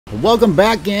Welcome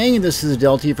back, gang. This is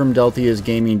Deltia from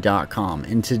Deltiasgaming.com,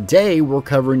 and today we're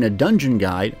covering a dungeon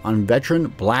guide on Veteran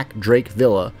Black Drake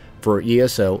Villa for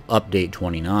ESO Update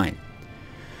 29.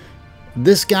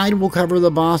 This guide will cover the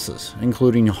bosses,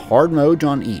 including hard modes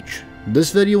on each.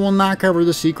 This video will not cover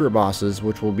the secret bosses,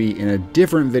 which will be in a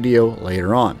different video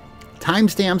later on.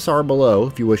 Timestamps are below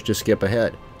if you wish to skip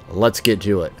ahead. Let's get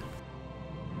to it.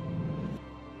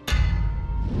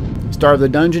 Start of the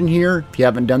dungeon here. If you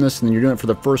haven't done this and you're doing it for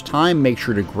the first time, make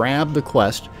sure to grab the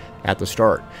quest at the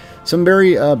start. Some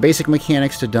very basic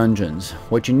mechanics to dungeons.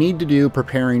 What you need to do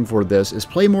preparing for this is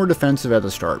play more defensive at the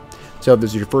start. So if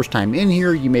this is your first time in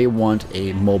here, you may want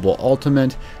a mobile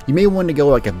ultimate. You may want to go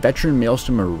like a veteran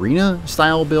Maelstrom Arena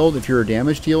style build if you're a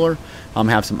damage dealer.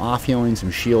 Have some off healing, some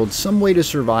shields, some way to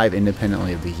survive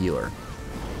independently of the healer.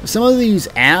 Some of these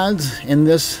ads in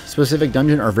this specific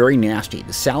dungeon are very nasty.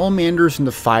 The salamanders and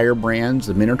the firebrands,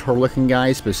 the minotaur looking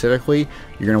guys specifically,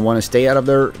 you're going to want to stay out of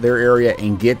their area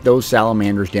and get those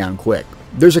salamanders down quick.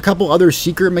 There's a couple other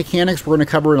secret mechanics we're going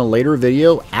to cover in a later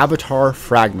video. Avatar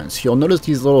fragments. You'll notice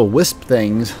these little wisp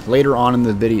things later on in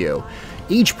the video.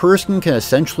 Each person can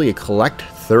essentially collect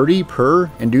 30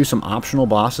 per and do some optional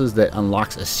bosses that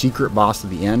unlocks a secret boss at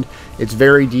the end. It's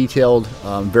very detailed,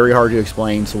 very hard to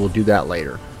explain, so we'll do that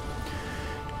later.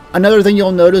 Another thing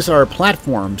you'll notice are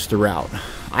platforms throughout.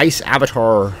 Ice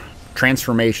avatar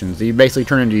transformations. You basically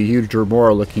turn into a huge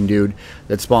Dremora looking dude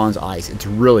that spawns ice. It's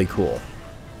really cool.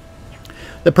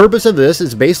 The purpose of this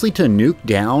is basically to nuke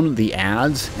down the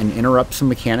ads and interrupt some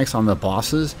mechanics on the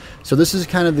bosses. So this is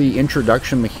kind of the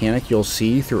introduction mechanic you'll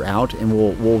see throughout, and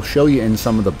we'll show you in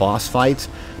some of the boss fights.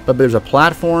 But there's a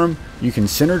platform, you can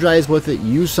synergize with it,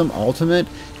 use some ultimate,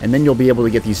 and then you'll be able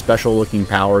to get these special looking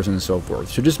powers and so forth.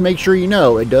 So just make sure you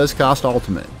know it does cost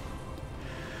ultimate.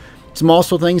 Some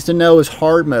also things to know is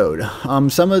hard mode.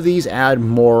 Some of these add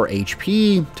more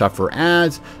HP, tougher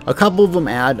ads. A couple of them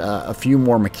add a few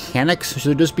more mechanics,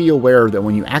 so just be aware that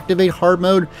when you activate hard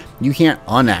mode, you can't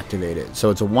unactivate it.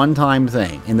 So it's a one-time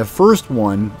thing. And the first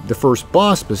one, the first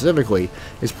boss specifically,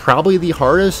 is probably the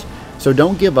hardest. So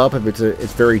don't give up if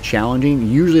it's very challenging.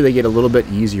 Usually they get a little bit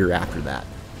easier after that.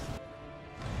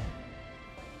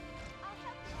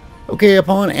 Okay,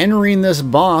 upon entering this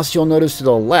boss, you'll notice to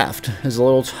the left is a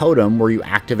little totem where you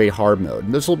activate hard mode.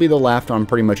 This will be the left on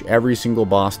pretty much every single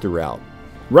boss throughout.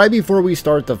 Right before we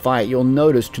start the fight, you'll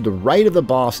notice to the right of the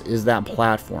boss is that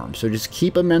platform. So just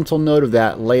keep a mental note of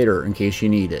that later in case you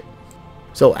need it.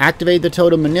 So activate the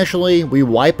totem initially. We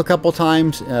wipe a couple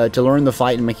times to learn the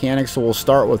fight and mechanics, so we'll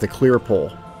start with a clear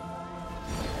pull.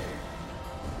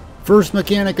 First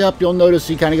mechanic up, you'll notice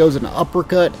he kind of goes an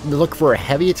uppercut. Look for a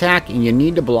heavy attack, and you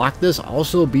need to block this.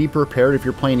 Also be prepared if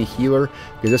you're playing a healer,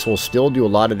 because this will still do a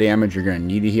lot of damage. You're going to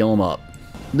need to heal him up.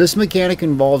 This mechanic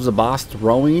involves the boss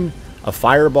throwing a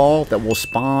fireball that will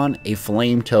spawn a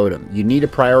flame totem. You need to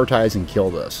prioritize and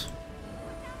kill this.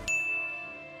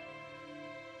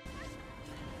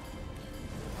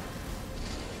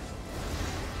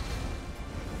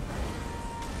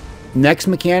 Next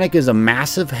mechanic is a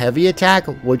massive heavy attack,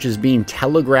 which is being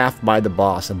telegraphed by the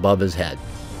boss above his head.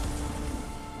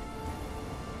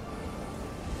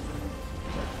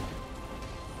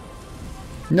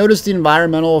 Notice the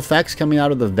environmental effects coming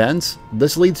out of the vents.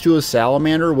 This leads to a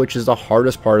salamander, which is the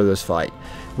hardest part of this fight.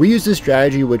 We use this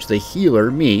strategy which the healer,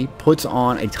 me, puts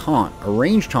on a taunt, a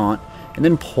ranged taunt, and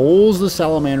then pulls the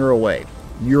salamander away.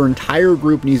 Your entire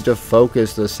group needs to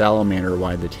focus the salamander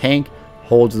while the tank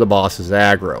holds the boss's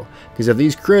aggro. Because if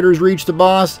these critters reach the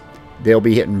boss, they'll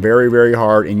be hitting very, very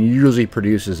hard and usually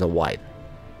produces a wipe.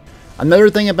 Another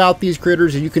thing about these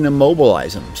critters is you can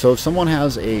immobilize them. So if someone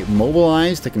has a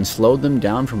mobilize that can slow them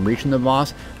down from reaching the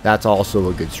boss, that's also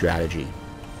a good strategy.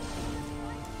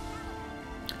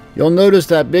 You'll notice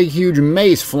that big huge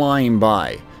mace flying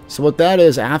by. So what that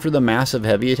is, after the massive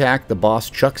heavy attack, the boss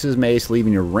chucks his mace,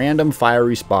 leaving a random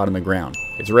fiery spot on the ground.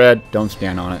 It's red, don't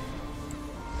stand on it.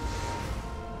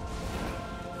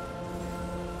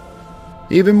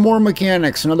 Even more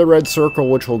mechanics, another red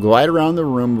circle which will glide around the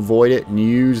room, avoid it, and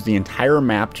use the entire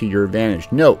map to your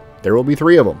advantage. Note, there will be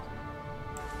 3 of them.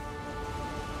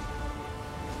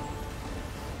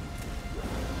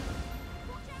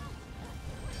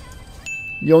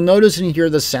 You'll notice and hear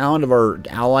the sound of our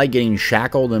ally getting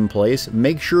shackled in place.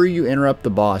 Make sure you interrupt the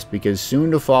boss, because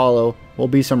soon to follow will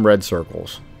be some red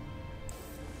circles.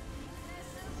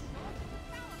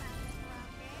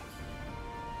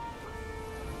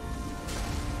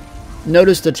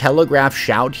 Notice the telegraph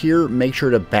shout here. Make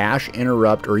sure to bash,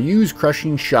 interrupt, or use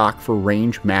crushing shock for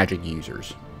ranged magic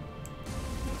users.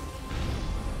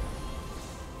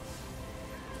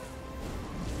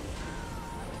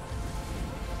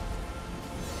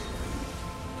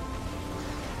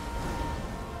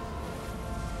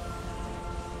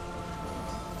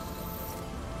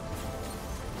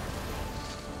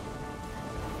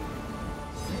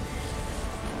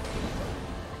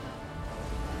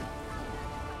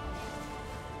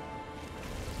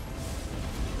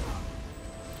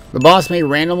 The boss may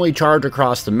randomly charge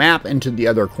across the map into the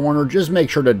other corner. Just make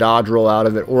sure to dodge roll out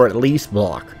of it, or at least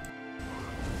block.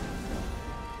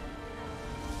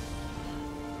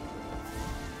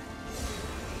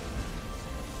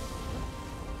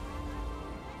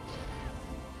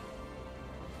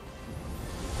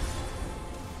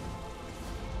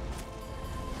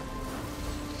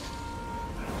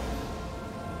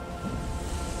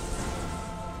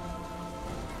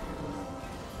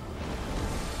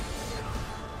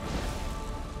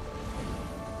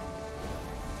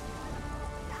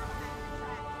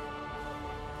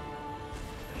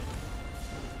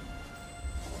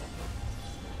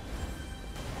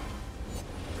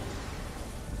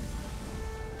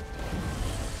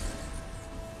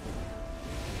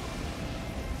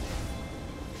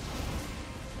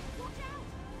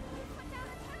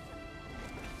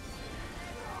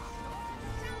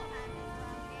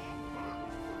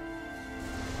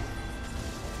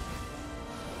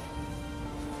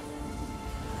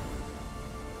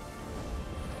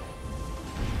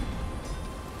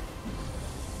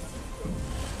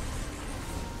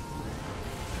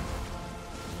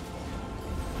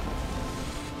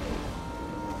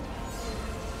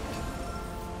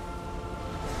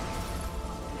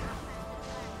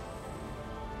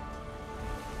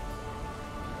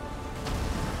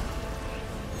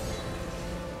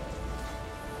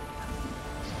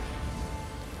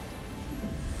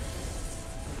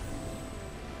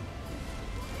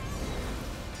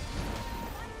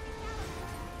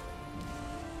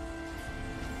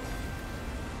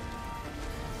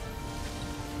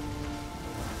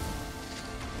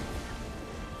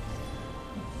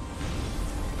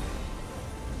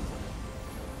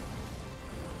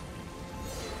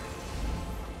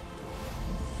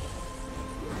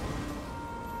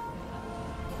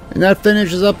 And that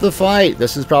finishes up the fight.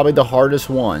 This is probably the hardest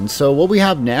one. So what we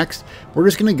have next, we're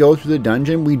just going to go through the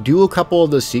dungeon. We do a couple of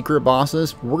the secret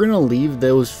bosses. We're going to leave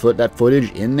that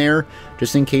footage in there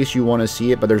just in case you want to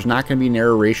see it, but there's not going to be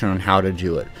narration on how to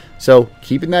do it. So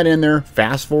keeping that in there,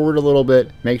 fast forward a little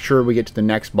bit, make sure we get to the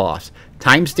next boss.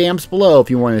 Timestamps below if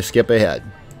you want to skip ahead.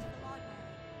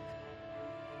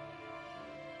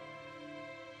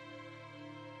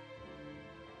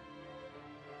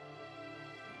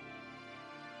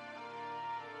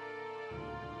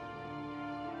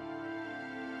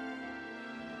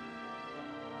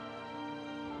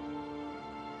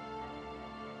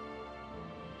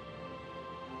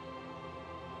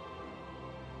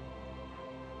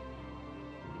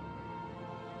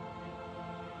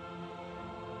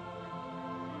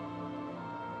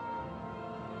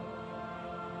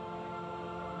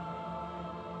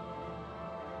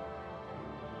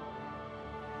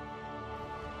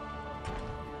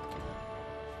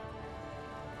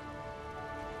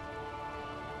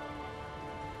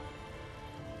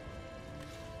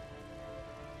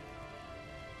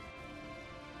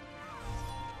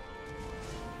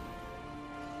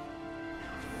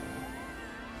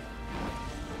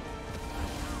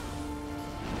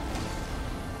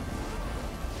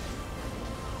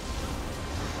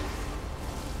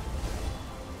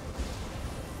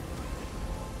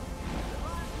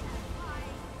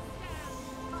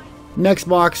 Next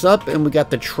box up, and we got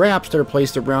the traps that are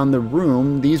placed around the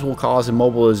room. These will cause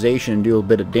immobilization and do a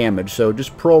bit of damage, so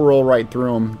just pro roll right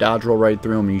through them, dodge roll right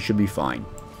through them, and you should be fine.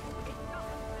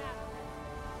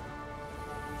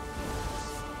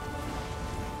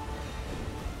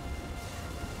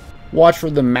 Watch for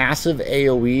the massive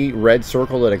AoE red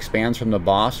circle that expands from the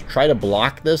boss. Try to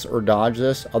block this or dodge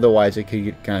this, otherwise it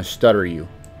could kind of stutter you.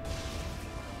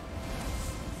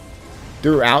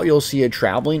 Throughout, you'll see a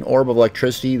traveling orb of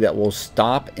electricity that will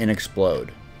stop and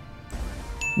explode.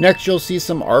 Next, you'll see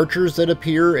some archers that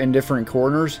appear in different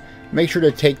corners. Make sure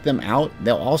to take them out.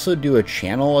 They'll also do a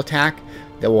channel attack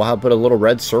that will put a little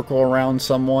red circle around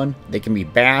someone. They can be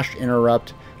bashed,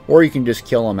 interrupt, or you can just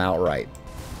kill them outright.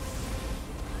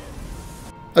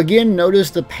 Again,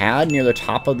 notice the pad near the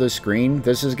top of the screen.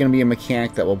 This is going to be a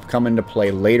mechanic that will come into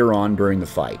play later on during the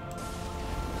fight.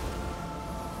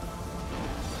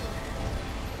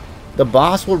 The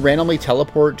boss will randomly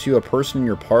teleport to a person in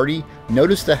your party.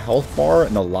 Notice the health bar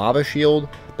and the lava shield.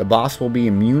 The boss will be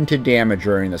immune to damage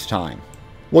during this time.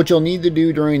 What you'll need to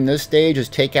do during this stage is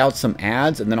take out some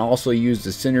adds and then also use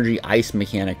the synergy ice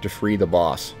mechanic to free the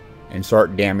boss and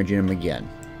start damaging him again.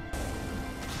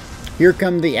 Here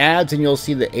come the adds, and you'll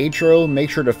see the Atro. Make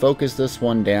sure to focus this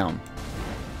one down.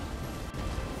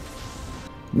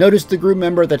 Notice the group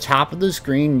member at the top of the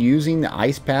screen using the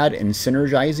ice pad and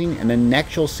synergizing, and then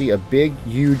next you'll see a big,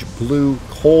 huge blue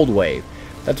cold wave.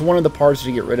 That's one of the parts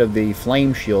to get rid of the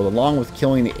flame shield, along with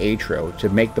killing the Atro to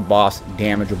make the boss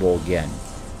damageable again.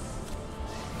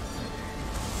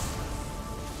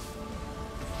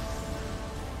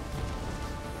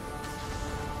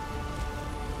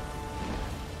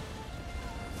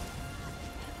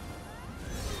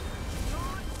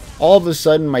 all of a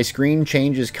sudden my screen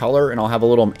changes color and I'll have a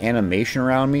little animation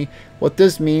around me. What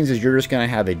this means is you're just going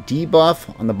to have a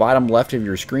debuff on the bottom left of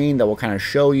your screen that will kind of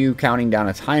show you counting down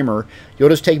a timer. You'll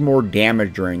just take more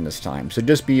damage during this time, so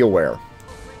just be aware.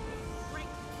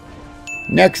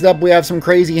 Next up, we have some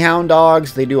crazy hound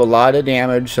dogs. They do a lot of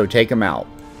damage, so take them out.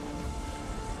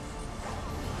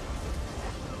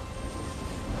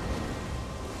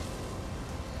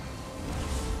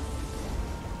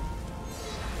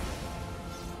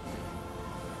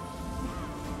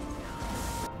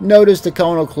 Notice the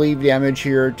conal cleave damage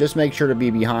here. Just make sure to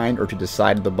be behind or to the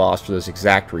side of the boss for this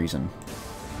exact reason.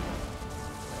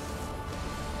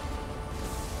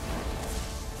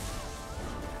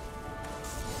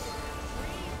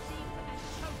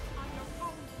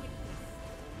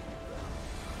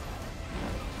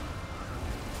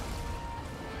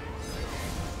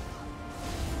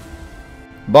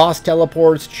 Boss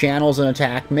teleports, channels an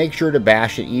attack. Make sure to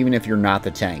bash it even if you're not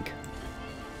the tank.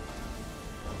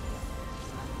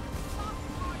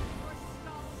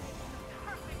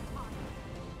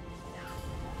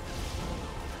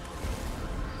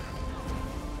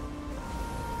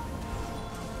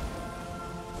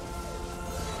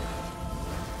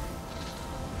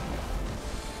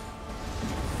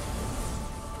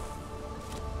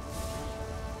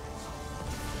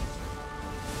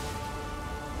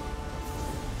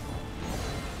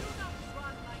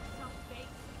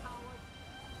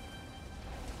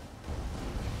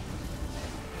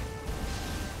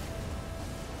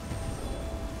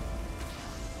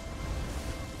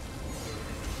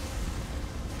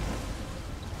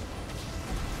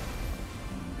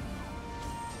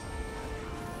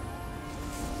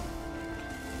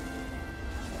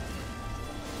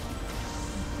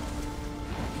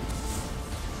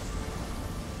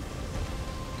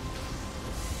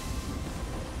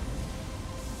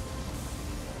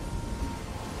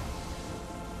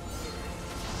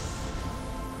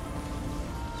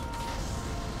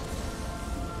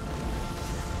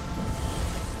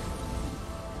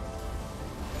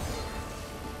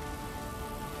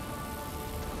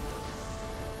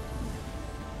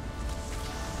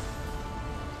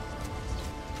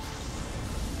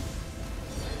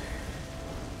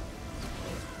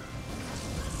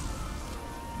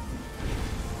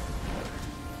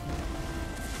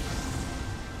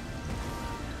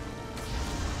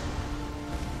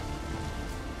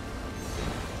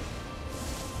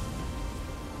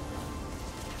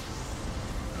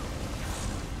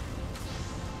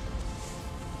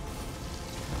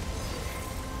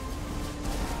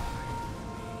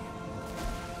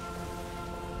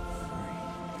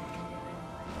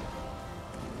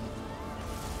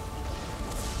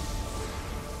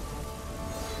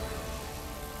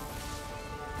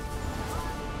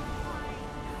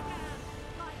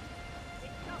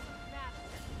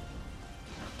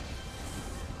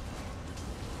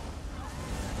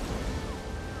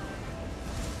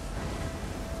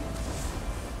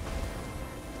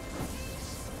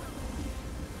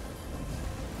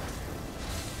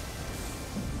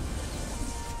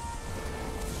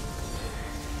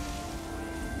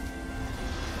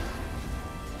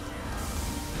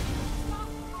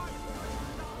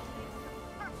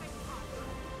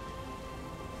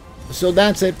 So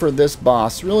that's it for this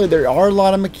boss. Really, there are a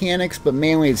lot of mechanics, but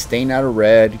mainly it's staying out of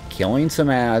red, killing some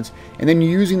ads, and then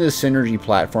using the synergy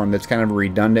platform that's kind of a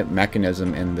redundant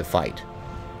mechanism in the fight.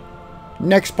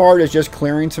 Next part is just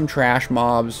clearing some trash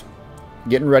mobs,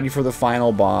 getting ready for the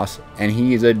final boss, and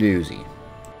he is a doozy.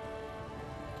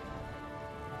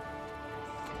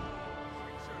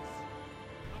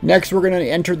 Next, we're going to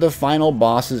enter the final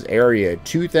boss's area.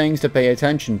 Two things to pay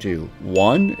attention to.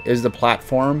 One is the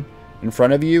platform in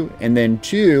front of you, and then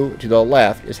two, to the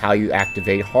left, is how you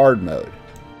activate hard mode.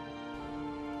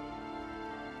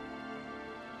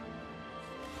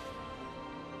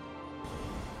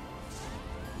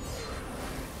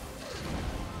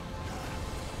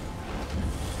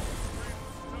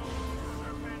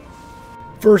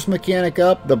 First mechanic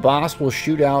up, the boss will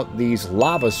shoot out these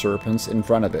lava serpents in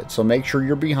front of it, so make sure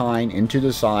you're behind and to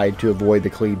the side to avoid the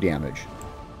cleave damage.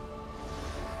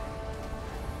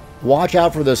 Watch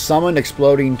out for the summoned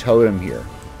exploding totem here.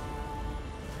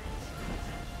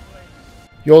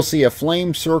 You'll see a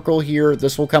flame circle here.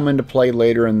 This will come into play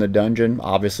later in the dungeon.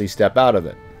 Obviously, step out of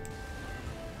it.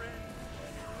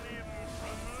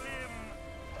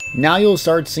 Now you'll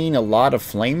start seeing a lot of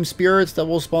flame spirits that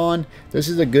will spawn. This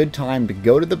is a good time to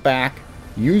go to the back,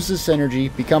 use this energy,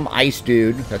 become Ice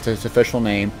Dude, that's its official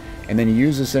name, and then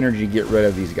use this energy to get rid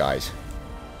of these guys.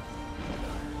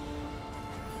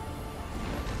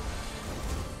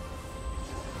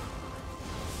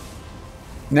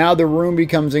 Now the room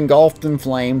becomes engulfed in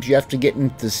flames. You have to get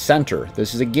into the center.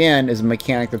 This is again a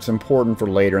mechanic that's important for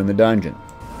later in the dungeon.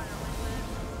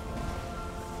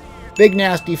 Big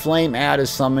nasty flame ad is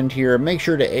summoned here. Make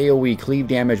sure to AoE cleave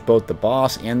damage both the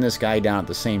boss and this guy down at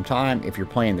the same time. If you're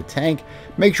playing the tank,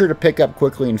 make sure to pick up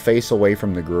quickly and face away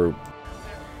from the group.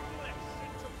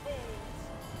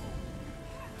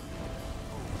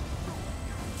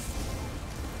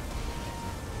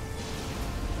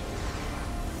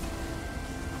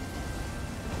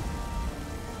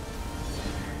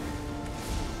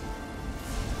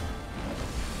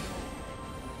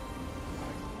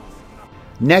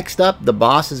 Next up, the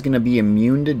boss is going to be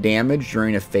immune to damage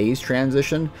during a phase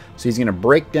transition, so he's going to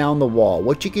break down the wall.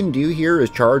 What you can do here is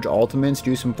charge ultimates,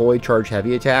 do some fully charged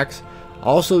heavy attacks.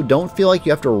 Also, don't feel like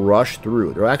you have to rush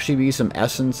through. There will actually be some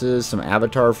essences, some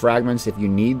avatar fragments if you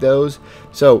need those.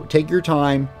 So take your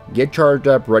time, get charged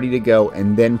up, ready to go,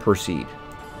 and then proceed.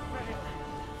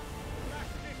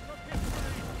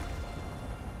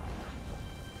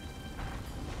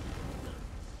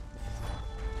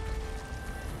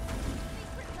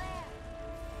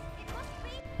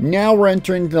 Now we're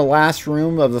entering the last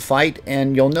room of the fight,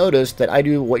 and you'll notice that I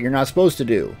do what you're not supposed to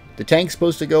do. The tank's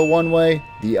supposed to go one way,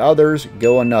 the others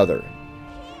go another.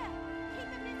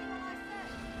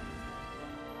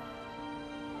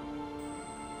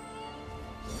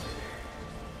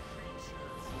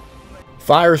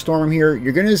 Firestorm here,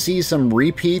 you're going to see some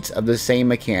repeats of the same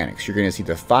mechanics. You're going to see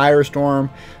the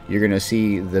Firestorm, you're going to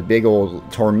see the big old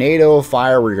tornado of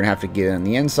fire where you're going to have to get on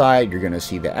the inside, you're going to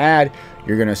see the ad,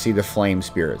 you're going to see the flame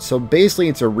spirit. So basically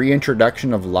it's a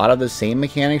reintroduction of a lot of the same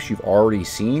mechanics you've already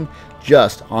seen,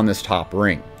 just on this top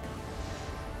ring.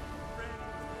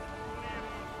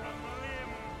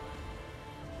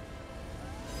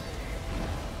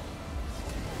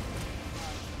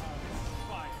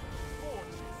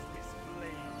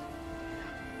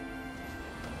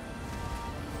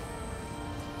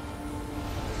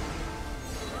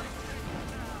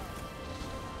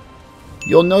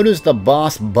 You'll notice the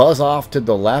boss buzz off to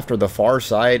the left or the far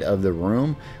side of the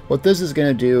room. What this is going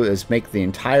to do is make the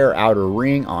entire outer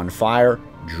ring on fire.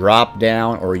 Drop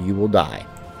down or you will die.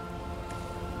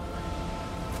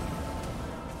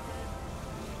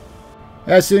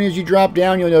 As soon as you drop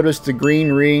down, you'll notice the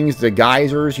green rings, the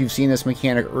geysers. You've seen this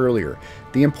mechanic earlier.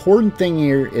 The important thing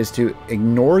here is to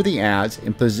ignore the ads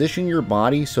and position your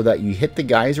body so that you hit the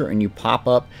geyser and you pop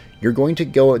up. You're going to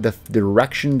go the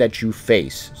direction that you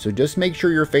face. So just make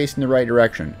sure you're facing the right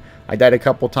direction. I died a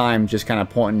couple times just kind of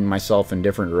pointing myself in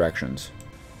different directions.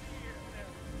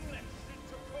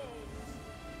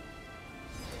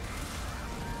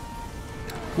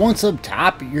 Once up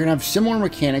top, you're going to have similar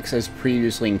mechanics as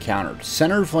previously encountered.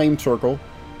 Center flame circle,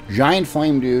 giant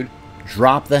flame dude,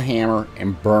 drop the hammer,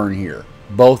 and burn here.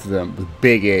 Both of them with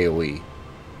big AoE.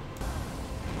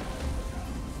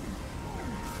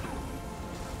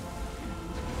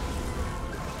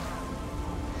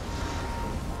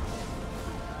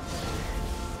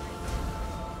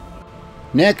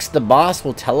 Next, the boss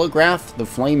will telegraph the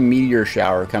flame meteor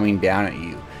shower coming down at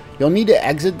you. You'll need to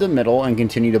exit the middle and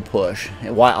continue to push,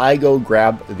 while I go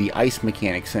grab the ice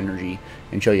mechanic synergy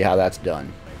and show you how that's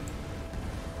done.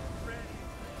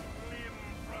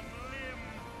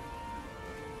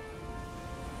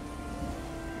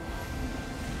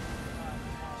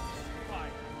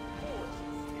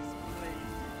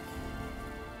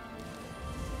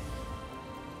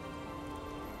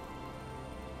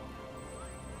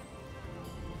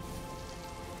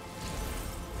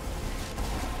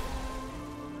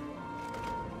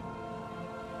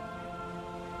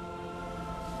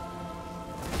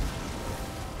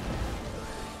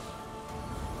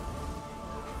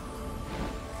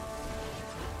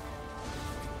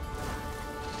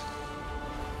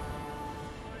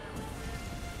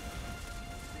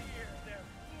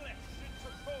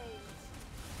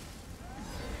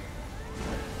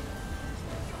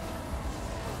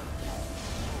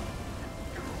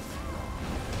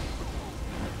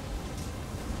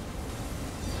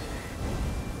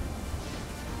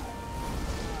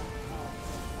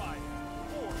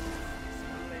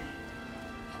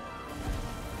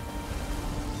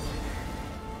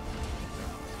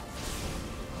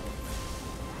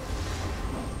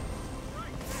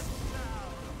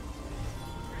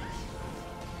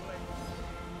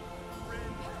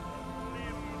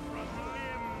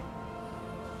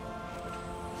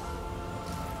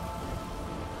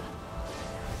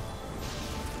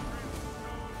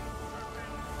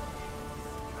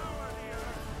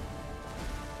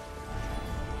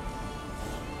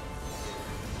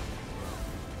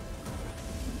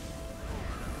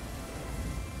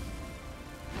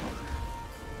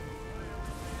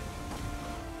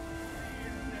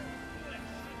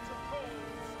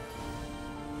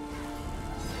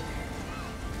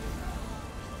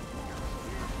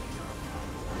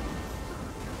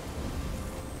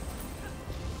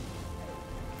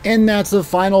 And that's the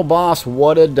final boss.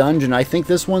 What a dungeon. I think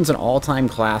this one's an all-time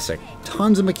classic.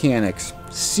 Tons of mechanics,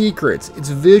 secrets, it's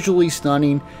visually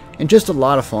stunning, and just a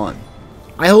lot of fun.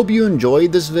 I hope you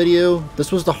enjoyed this video.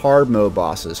 This was the hard mode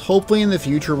bosses. Hopefully in the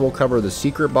future we'll cover the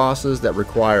secret bosses that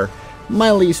require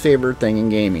my least favorite thing in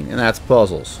gaming, and that's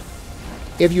puzzles.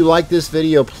 If you like this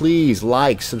video, please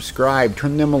like, subscribe,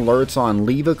 turn them alerts on,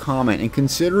 leave a comment, and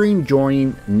considering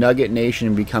joining Nugget Nation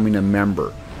and becoming a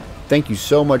member. Thank you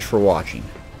so much for watching.